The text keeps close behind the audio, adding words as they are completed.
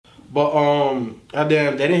But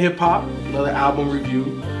goddamn, They Didn't Hip Hop, another album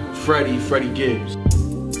review. Freddie Gibbs.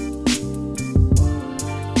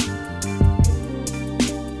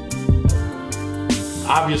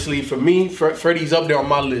 Obviously, for me, Freddie's up there on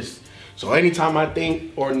my list. So anytime I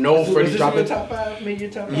think or know Freddie's dropping, top 5, made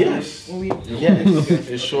your top 5? Yes, yes,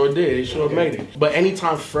 it sure did. It sure made it. But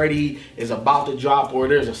anytime Freddie is about to drop or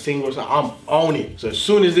there's a single, I'm on it. So as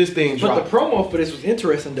soon as this thing dropped, but the promo for this was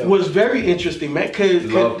interesting though. Was very interesting, man. Cause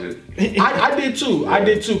loved it. I did too. Yeah. I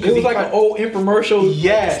did too. It was like an old infomercial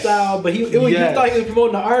style, but he thought he was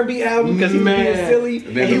promoting the R&B album because he was being silly.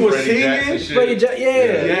 And he was singing. Freddie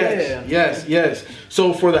Yes.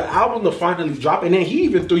 So for the album to finally drop, and then he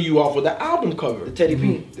even threw you off with the album cover. The Teddy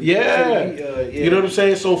P. You know what I'm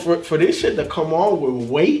saying? So for this shit to come on with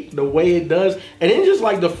Wait the way it does, and then just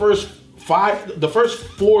like the first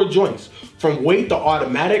 4 joints, from Wait to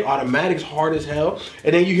Automatic's hard as hell,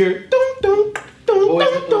 and then you hear dum dum dum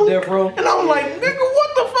dum dum, and I'm like, nigga,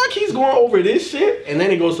 what the fuck? He's going over this shit, and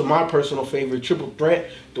then it goes to my personal favorite, Triple Threat.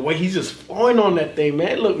 The way he's just flowing on that thing,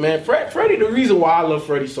 man. Look, man, Freddie. The reason why I love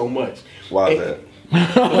Freddie so much. Why is that?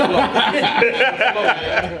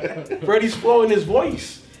 Freddie's flow in his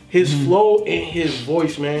voice. His flow in his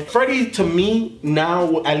voice, man. Freddie, to me,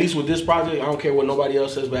 now, at least with this project, I don't care what nobody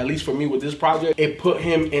else says, but at least for me with this project, it put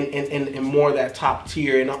him in more of that top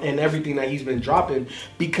tier and everything that he's been dropping,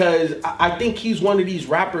 because I think he's one of these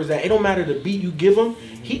rappers that it don't matter the beat you give him,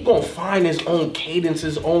 he gonna find his own cadence,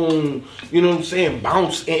 his own, you know what I'm saying,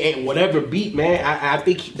 bounce and whatever beat, man. I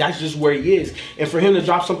think that's just where he is. And for him to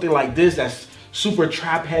drop something like this, that's super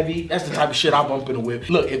trap heavy, that's the type of shit I bump in the whip.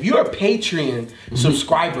 Look, if you're a Patreon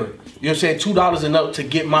subscriber, you know what I'm saying, $2 and up to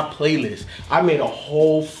get my playlist, I made a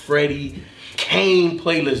whole Freddie Kane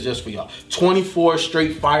playlist just for y'all. 24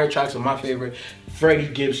 straight fire tracks of my favorite Freddie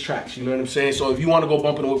Gibbs tracks, you know what I'm saying? So if you want to go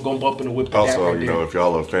bump in the whip, go bump in the whip. Also, you know, if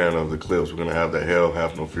y'all are a fan of the clips, we're going to have the Hell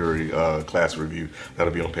Hath No Fury class review.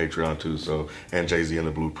 That'll be on Patreon too, so, and Jay-Z and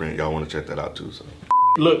the Blueprint, y'all want to check that out too, so.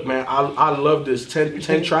 Look, man, I love this 10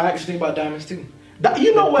 tracks. You think about Diamonds too?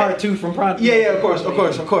 You know what? Part 2 from Pronto. Yeah, of course.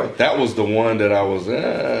 That was the one that I was.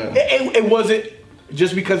 It wasn't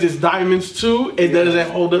just because it's Diamonds 2. It doesn't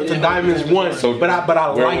hold up to Diamonds 1. So, but I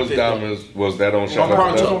where liked was it. Diamonds? Was that on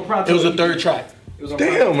Pronto? It was the 3rd track.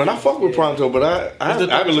 Damn, man, I fuck with Pronto, but I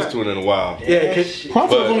haven't listened to it in a while. Yeah,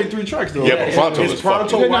 Pronto's only 3 tracks though. Yeah, but Pronto is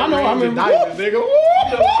Pronto. fucking. I know. I mean, Diamonds, nigga.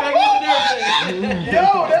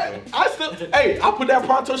 Hey, I put that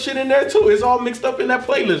Pronto shit in there too. It's all mixed up in that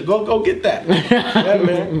playlist. Go get that. Yeah,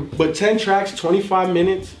 man. But 10 tracks, 25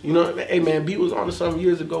 minutes. You know, hey man, beat was on to something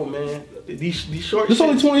years ago, man. These short. It's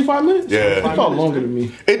only 25 minutes. Yeah, it felt longer to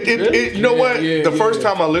me. You know what? The first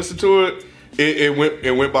time I listened to it.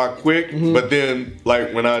 It went by quick, but then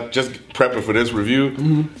like when I just prepping for this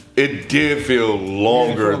review, it did feel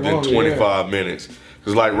longer than 25 minutes.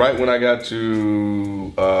 Cause like right when I got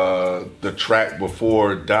to the track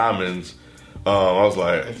before Diamonds, I was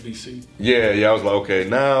like, FBC. Yeah, I was like, okay,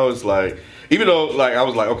 now it's like, even though like I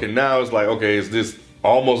was like, okay, now it's like, okay, is this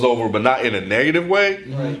almost over, but not in a negative way,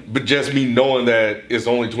 right. But just me knowing that it's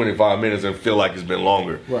only 25 minutes and feel like it's been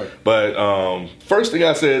longer. Right. But first thing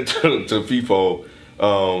I said to FIFO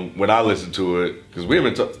when I listened to it, because we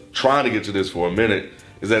have been trying to get to this for a minute,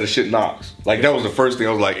 is that the shit knocks. Like that was the first thing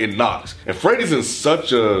I was like, it knocks. And Freddie's in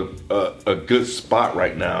such a good spot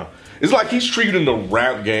right now. It's like he's treating the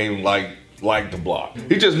rap game like the block.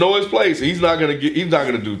 He just know his place. He's not gonna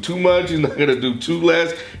do too much. He's not gonna do too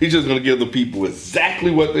less. He's just gonna give the people exactly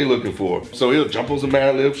what they're looking for. So he'll jump on some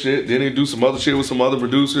Mad Lib shit, then he'll do some other shit with some other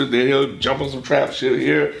producers, then he'll jump on some trap shit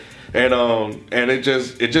here. And it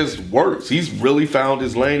just works. He's really found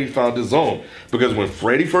his lane, he found his zone. Because when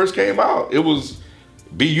Freddie first came out, it was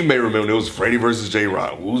B, you may remember it was Freddie versus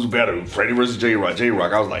J-Rock. Who's better? Freddie versus J-Rock.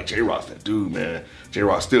 J-Rock, I was like, J-Rock's that dude, man.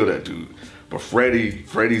 J-Rock's still that dude. But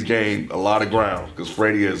Freddie's gained a lot of ground because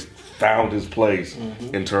Freddie has found his place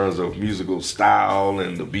in terms of musical style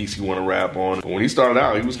and the beats he want to rap on. But when he started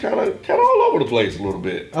out, he was kind of all over the place a little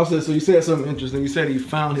bit. I said, so you said something interesting. You said he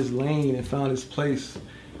found his lane and found his place.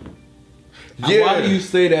 Yeah. Why do you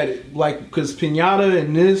say that? Like, because Pinata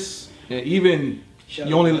and this, and even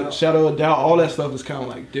Shadow of Doubt, all that stuff is kind of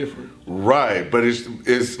like different. Right, but it's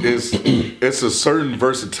a certain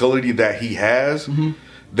versatility that he has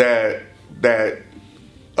that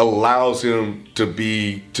allows him to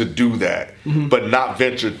do that, but not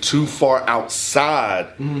venture too far outside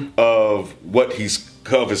of what his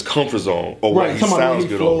comfort zone or what he sounds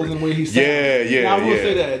good over. And where he sounds. Yeah. I will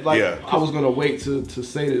say that. Like, I was gonna wait to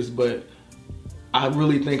say this, but I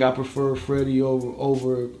really think I prefer Freddie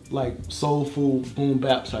over like soulful boom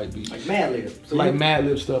bap type beats, like Madlib,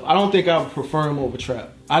 Madlib stuff. I don't think I would prefer him over trap.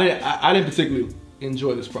 I didn't particularly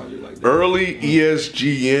enjoy this project like that. Early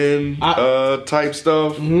ESGN type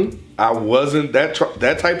stuff. I wasn't that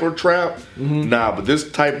type of trap. Nah, but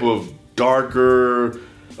this type of darker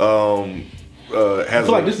I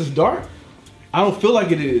feel like this is dark. I don't feel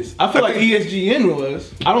like it is. I feel like ESGN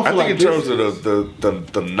was. I don't feel like in terms of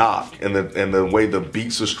the knock and the way the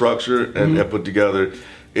beats are structured and put together,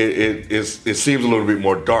 it seems a little bit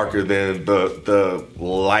more darker than the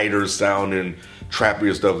lighter sounding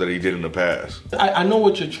trappier stuff that he did in the past. I know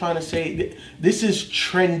what you're trying to say. This is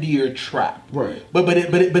trendier trap, right? But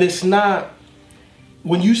it's not.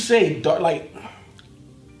 When you say dark, like.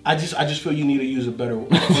 I just feel you need to use a different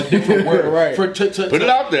word. Right. Put it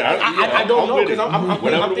out there. I don't know because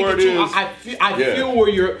I'm thinking too. I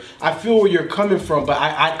feel where you're coming from, but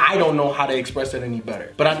I don't know how to express it any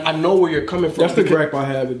better. But I know where you're coming from. That's the gripe I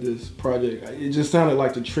have with this project. It just sounded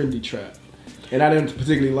like the trendy trap, and I didn't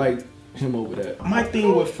particularly like him over that. My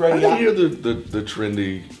thing with Freddie, I hear the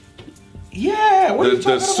trendy. Yeah, what are you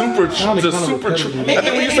talking the super. about? I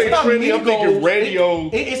think when you say trendy, I'm thinking radio.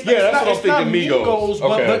 That's what I'm thinking. Migos.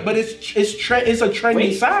 But it's a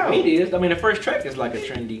trendy sound. It is. I mean, the first track is like a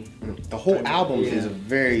trendy. The whole album is a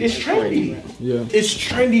very. It's trendy. Yeah, it's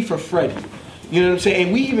trendy for Freddie. You know what I'm saying?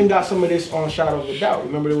 And we even got some of this on Shadow of a Doubt.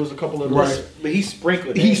 Remember, there was a couple of right. But he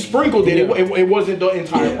sprinkled it. He sprinkled it. Yeah. It wasn't the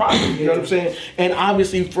entire project. You know what I'm saying? And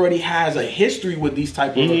obviously, Freddie has a history with these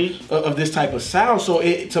type of this type of sound. So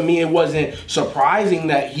to me, it wasn't surprising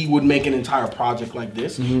that he would make an entire project like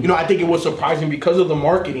this. You know, I think it was surprising because of the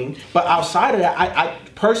marketing. But outside of that, I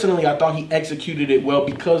personally thought he executed it well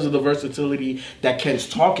because of the versatility that Ken's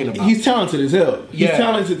talking about. He's talented as hell. He's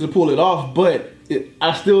talented to pull it off, but.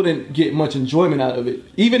 I still didn't get much enjoyment out of it,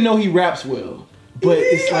 even though he raps well. But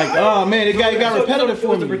it's like, oh man, it got repetitive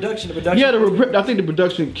for me. The production. Yeah, I think the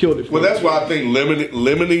production killed it. Well, that's why I think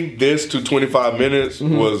limiting this to 25 minutes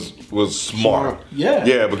was smart.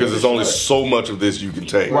 Yeah, because there's only so much of this you can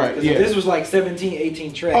take. Right. Yeah. This was like 17,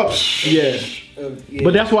 18 tracks.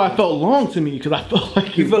 But that's why it felt long to me because I felt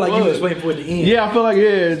like you felt like you was waiting for it to end. Yeah, I felt like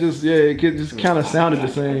it just kind of sounded the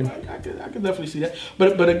same. I could definitely see that.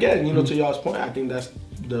 But again, you know, to y'all's point, I think that's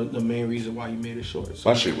the main reason why you made it short. So.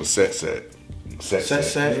 My shit was set. Set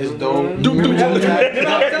is dope.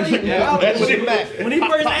 That shit back. When he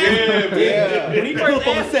first when he first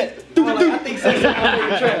on the set. I think Set my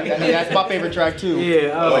favorite track. Yeah, that's my favorite track too.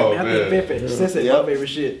 Yeah, I was like, man, I think Set my favorite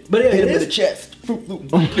shit. But hit him in the chest. Yeah.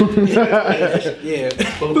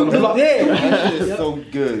 That shit is so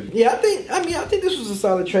good. Yeah, I think this was a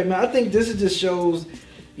solid track, man. I think this just shows,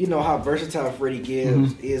 you know, how versatile Freddie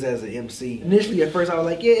Gibbs is as an MC. Initially, at first, I was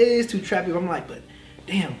like, yeah, it is too trappy. I'm like, but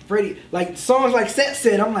damn, Freddie, like songs like Set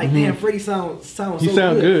Set, I'm like, damn, Freddie sounds so good. He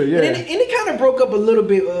sound good, yeah. And it kind of broke up a little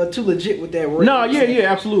bit Too Legit with that Roy. No,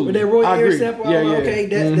 yeah, absolutely. With that Roy Ayers sample, yeah. Okay,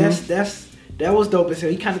 that was dope as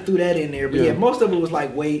hell. He kind of threw that in there, but yeah, most of it was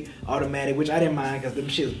like way automatic, which I didn't mind because them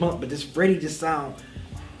shits bumped. But this Freddie just sound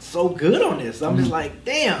so good on this. I'm just like,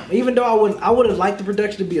 damn. Even though I would have liked the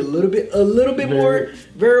production to be a little bit more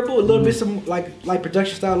variable, a little bit some like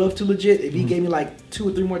production style of Too Legit. If he gave me like 2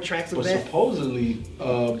 or 3 more tracks of that. Supposedly,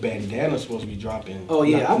 Bandana's supposed to be dropping. Oh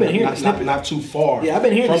yeah, I've been hearing the snippets. Not too far. Yeah, I've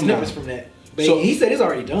been hearing the snippets from that. But so, he said it's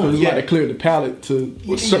already done. It's like to clear the palette to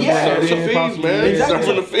some fees, man.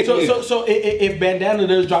 Exactly. So if Bandana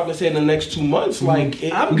does drop, let's say in the next 2 months, like you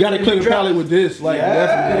got to clear the palette with this, like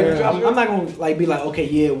definitely. I'm not gonna like be like, okay,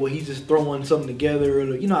 yeah, well he's just throwing something together,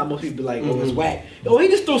 or you know how most people be like, oh, it's whack. Oh, he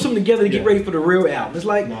just throw something together to get ready for the real album. It's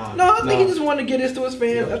like, I think he just wanted to get this to his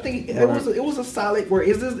fans. I think it was a solid work.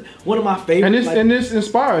 Is this one of my favorites? And this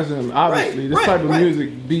inspires him. Obviously, this type of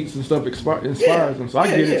music, beats and stuff inspires him. So I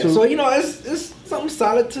get it too. So you know, it's something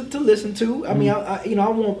solid to listen to. I mean, I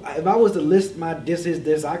won't. If I was to list my his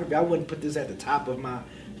discography, I wouldn't put this at the top of my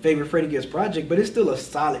favorite Freddie Gibbs project, but it's still a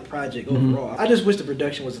solid project overall. I just wish the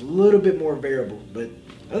production was a little bit more variable. But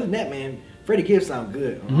other than that, man, Freddie Gibbs sound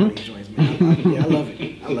good on all these joints, man. I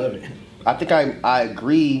love it. I think I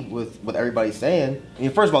agree with what everybody's saying. I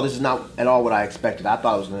mean, first of all, this is not at all what I expected. I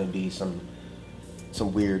thought it was going to be some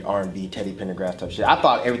weird R&B Teddy Pendergrass type shit. I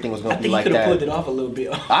thought everything was going to be like that. I think he could have pulled it off a little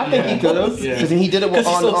bit. I think he could have. Because he did it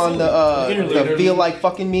on the Feel Like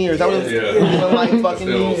Fucking Me, or is that what it was? Feel Like Fucking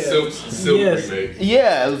Me. Silk remake.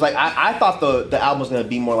 Yeah, it was like, I thought the album was going to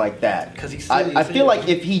be more like that. Because I feel like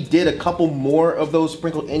if he did a couple more of those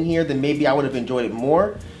sprinkled in here, then maybe I would have enjoyed it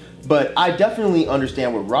more. But I definitely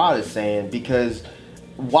understand what Rod is saying, because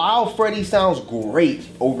while Freddie sounds great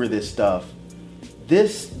over this stuff,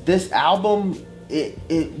 this album,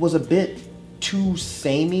 it was a bit too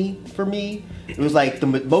samey for me. It was like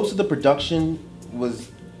most of the production was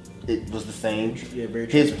the same. Yeah, very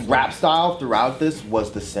true. His rap style throughout this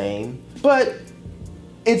was the same. But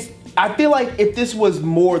I feel like if this was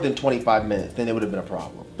more than 25 minutes, then it would have been a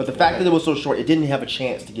problem. But the fact that it was so short, it didn't have a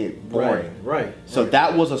chance to get boring. Right. So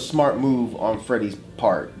that was a smart move on Freddie's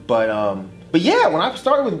part. But yeah, when I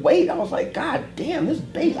started with Wait, I was like, God damn, this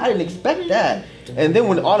bass, I didn't expect that. And then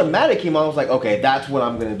when Automatic came on, I was like, okay, that's what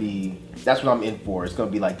I'm in for. It's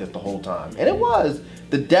gonna be like this the whole time. And it was.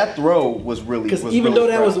 The Death Row was really because even though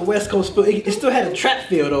that was a West Coast feel, it still had a trap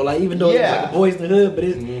feel though. Like even though it was like a Boys in the Hood, but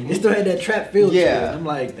it still had that trap feel. Yeah, to it. I'm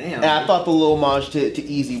like, damn. And I thought the little homage to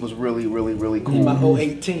Easy was really, really, really cool. My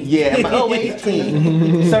 018. Yeah, my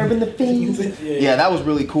 018. Serving the fiends. Yeah, that was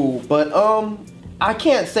really cool. But I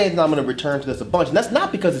can't say that I'm gonna return to this a bunch, and that's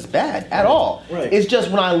not because it's bad at all. Right. It's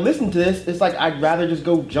just when I listen to this, it's like I'd rather just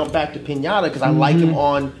go jump back to Pinata because I like him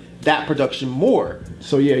on that production more.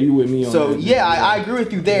 So yeah, you with me on that. So yeah, I agree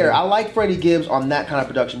with you there. I like Freddie Gibbs on that kind of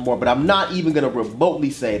production more, but I'm not even gonna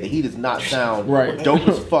remotely say that he does not sound dope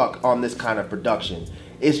as fuck on this kind of production.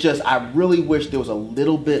 It's just I really wish there was a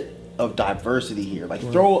little bit of diversity here. Like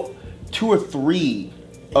throw 2 or 3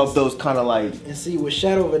 of those kind of like. And see, with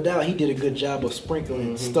Shadow of a Doubt, he did a good job of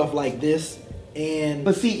sprinkling stuff like this.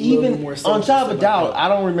 But see, even on Shadow of a Doubt, I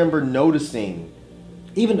don't remember noticing.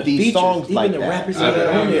 Even the these features, songs even like the that. rappers that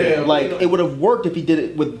are on there. Like it would have worked if he did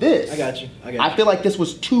it with this. I got you. I feel like this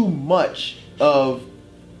was too much of.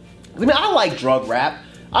 I mean, I like drug rap,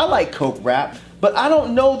 I like coke rap, but I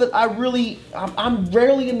don't know that I'm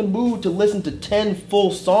rarely in the mood to listen to 10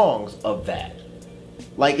 full songs of that.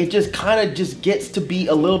 Like it just kind of just gets to be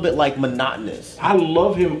a little bit like monotonous. I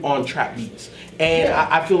love him on trap beats, and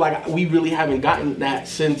I feel like we really haven't gotten that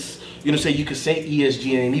since. You know, say you could say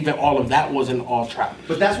ESG, and even all of that wasn't all trap.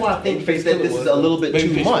 But that's why I think that this is a little bit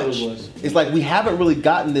too much. It's like we haven't really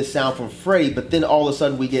gotten this sound from Freddie, but then all of a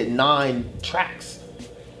sudden we get 9 tracks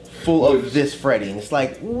full of this Freddie, and it's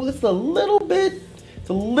like, ooh, it's a little bit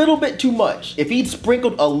too much. If he'd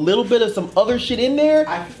sprinkled a little bit of some other shit in there,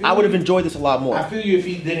 I would have enjoyed this a lot more. I feel you if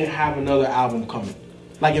he didn't have another album coming.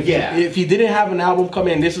 Like if he didn't have an album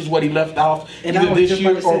coming, and this is what he left off either this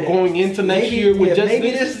year or going into next year with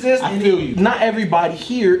just this. I feel you. Not everybody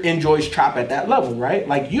here enjoys trap at that level, right?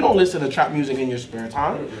 Like you don't listen to trap music in your spare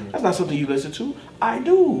time. That's not something you listen to. I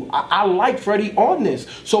do. I like Freddie on this.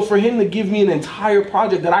 So for him to give me an entire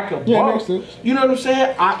project that I could bump, you know what I'm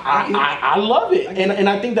saying? I love it, and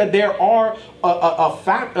I think that there are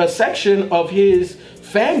a section of his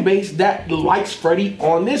fan base that likes Freddie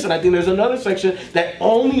on this, and I think there's another section that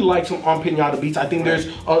only likes him on Pinata Beats. I think there's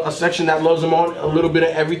a section that loves him on a little bit of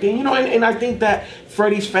everything, you know, and I think that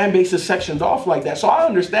Freddie's fan base is sectioned off like that. So I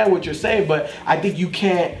understand what you're saying, but I think you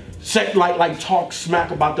can't talk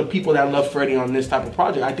smack about the people that love Freddie on this type of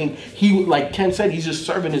project. I think he, like Ken said, he's just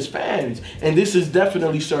serving his fans, and this is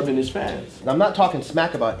definitely serving his fans. I'm not talking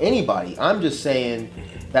smack about anybody. I'm just saying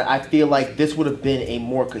that I feel like this would have been a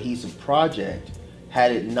more cohesive project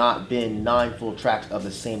had it not been 9 full tracks of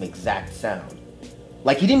the same exact sound.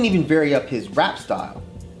 Like, he didn't even vary up his rap style.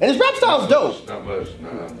 And his rap style's dope. Not much,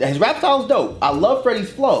 nah. His rap style's dope. I love Freddie's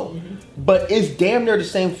flow. But it's damn near the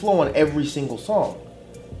same flow on every single song.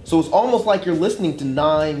 So it's almost like you're listening to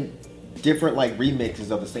 9 different like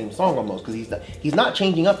remixes of the same song almost, because he's not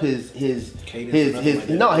changing up his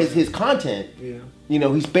content. Yeah. You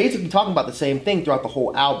know, he's basically talking about the same thing throughout the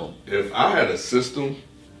whole album. If I had a system,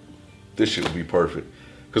 this shit would be perfect.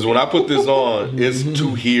 Because when I put this on, it's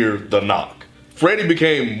to hear the knock. Freddie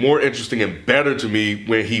became more interesting and better to me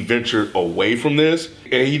when he ventured away from this,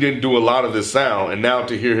 and he didn't do a lot of this sound. And now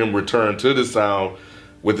to hear him return to this sound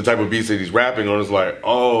with the type of beats that he's rapping on, it's like,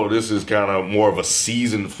 oh, this is kind of more of a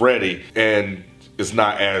seasoned Freddie, and it's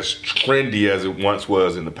not as trendy as it once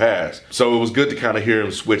was in the past. So it was good to kind of hear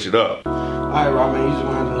him switch it up. All right, Rob, man, you just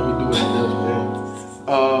gonna have to let me do what it does,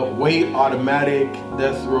 man. Wait, Automatic,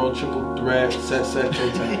 Death Row, Triple Threat, Set,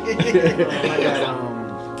 Tay-Tay. I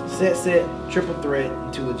got Set, Triple Threat,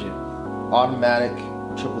 and Too Legit. Automatic,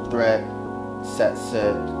 Triple Threat, Set.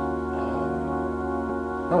 I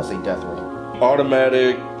want to say Death Row.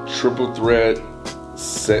 Automatic, Triple Threat,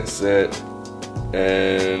 Set,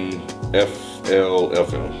 and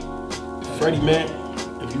FM. Freddie, man,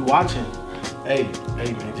 if you watching, hey,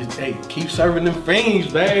 man, just keep serving them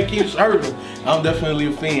fiends, man. Keep serving. I'm definitely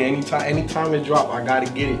a fiend. Anytime it drop, I gotta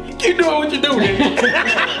get it. Keep doing what you do, man.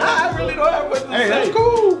 I really don't have what to say. That's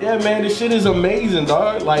cool. Yeah, man, this shit is amazing,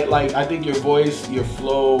 dog. Like I think your voice, your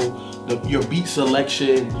flow, your beat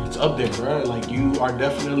selection, it's up there, bro. Like you are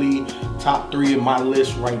definitely top 3 in my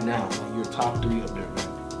list right now. Like you're top 3 up there, man.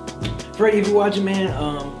 Freddie, if you're watching, man,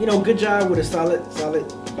 you know, good job with a solid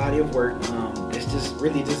body of work. It's just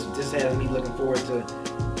really just has me looking forward to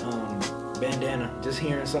Bandana. Just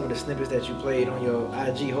hearing some of the snippets that you played on your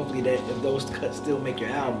IG. Hopefully that if those cuts still make your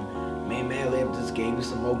album. Man, Madlib just gave me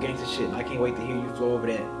some more gangster shit. And I can't wait to hear you flow over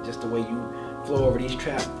that. Just the way you flow over these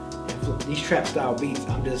trap style beats.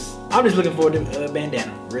 I'm just looking forward to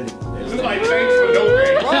Bandana. Really. This is like thanks for no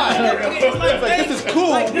thanks. Like, this is cool.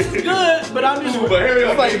 Like, this is good, but I'm just. But Harry,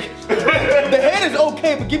 It's like the head is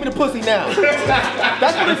okay, but give me the pussy now.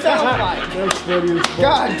 That's what it sounds like.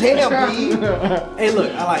 God damn, B. Hey,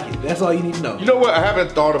 look, I like it. That's all you need to know. You know what? I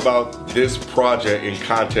haven't thought about this project in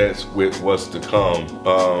context with what's to come.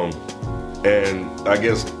 And I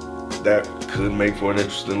guess that could make for an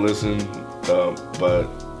interesting listen. But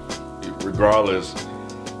regardless,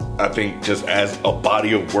 I think just as a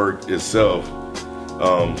body of work itself,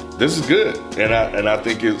 this is good. And I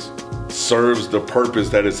think it serves the purpose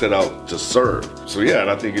that it set out to serve. So yeah, and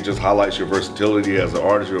I think it just highlights your versatility as an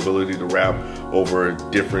artist, your ability to rap over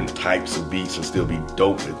different types of beats and still be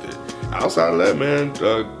dope with it. Outside of that, man,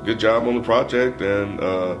 good job on the project, and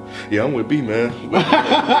yeah, I'm with B, man. We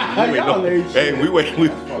waiting on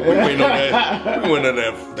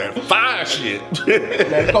that fire shit.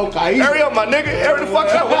 That cocaine. Hurry up, my nigga. Hurry the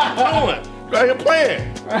fuck up. What you doing? You out here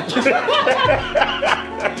playing.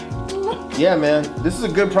 Yeah, man, this is a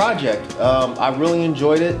good project. I really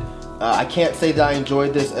enjoyed it. I can't say that I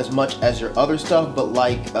enjoyed this as much as your other stuff, but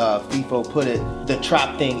like FIFO put it, the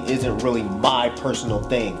trap thing isn't really my personal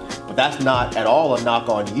thing. But that's not at all a knock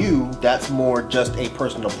on you. That's more just a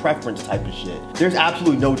personal preference type of shit. There's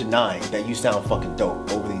absolutely no denying that you sound fucking dope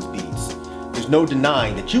over these beats. There's no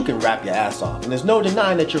denying that you can rap your ass off. And there's no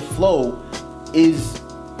denying that your flow is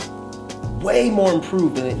way more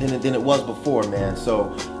improved than it was before, man.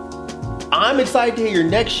 So I'm excited to hear your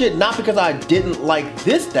next shit, not because I didn't like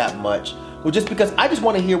this that much, but just because I just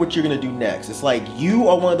want to hear what you're gonna do next. It's like you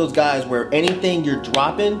are one of those guys where anything you're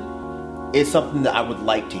dropping is something that I would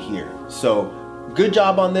like to hear. So good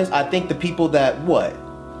job on this. I think the people that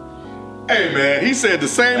Hey man, he said the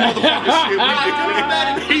same motherfucking shit we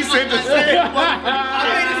did. He said the same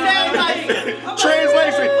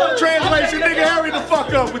Translation, nigga, hurry the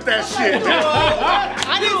fuck up with that shit.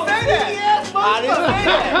 I didn't say that.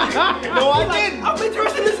 No, I didn't. I'm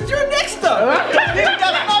interested in listening to your next stuff.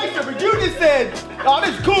 That's nicer, but you just said, oh,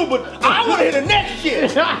 this is cool, but I want to hear the next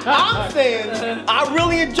shit. I'm saying, I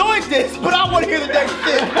really enjoyed this, but I want to hear the next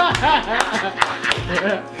shit.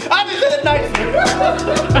 I just said it nicer.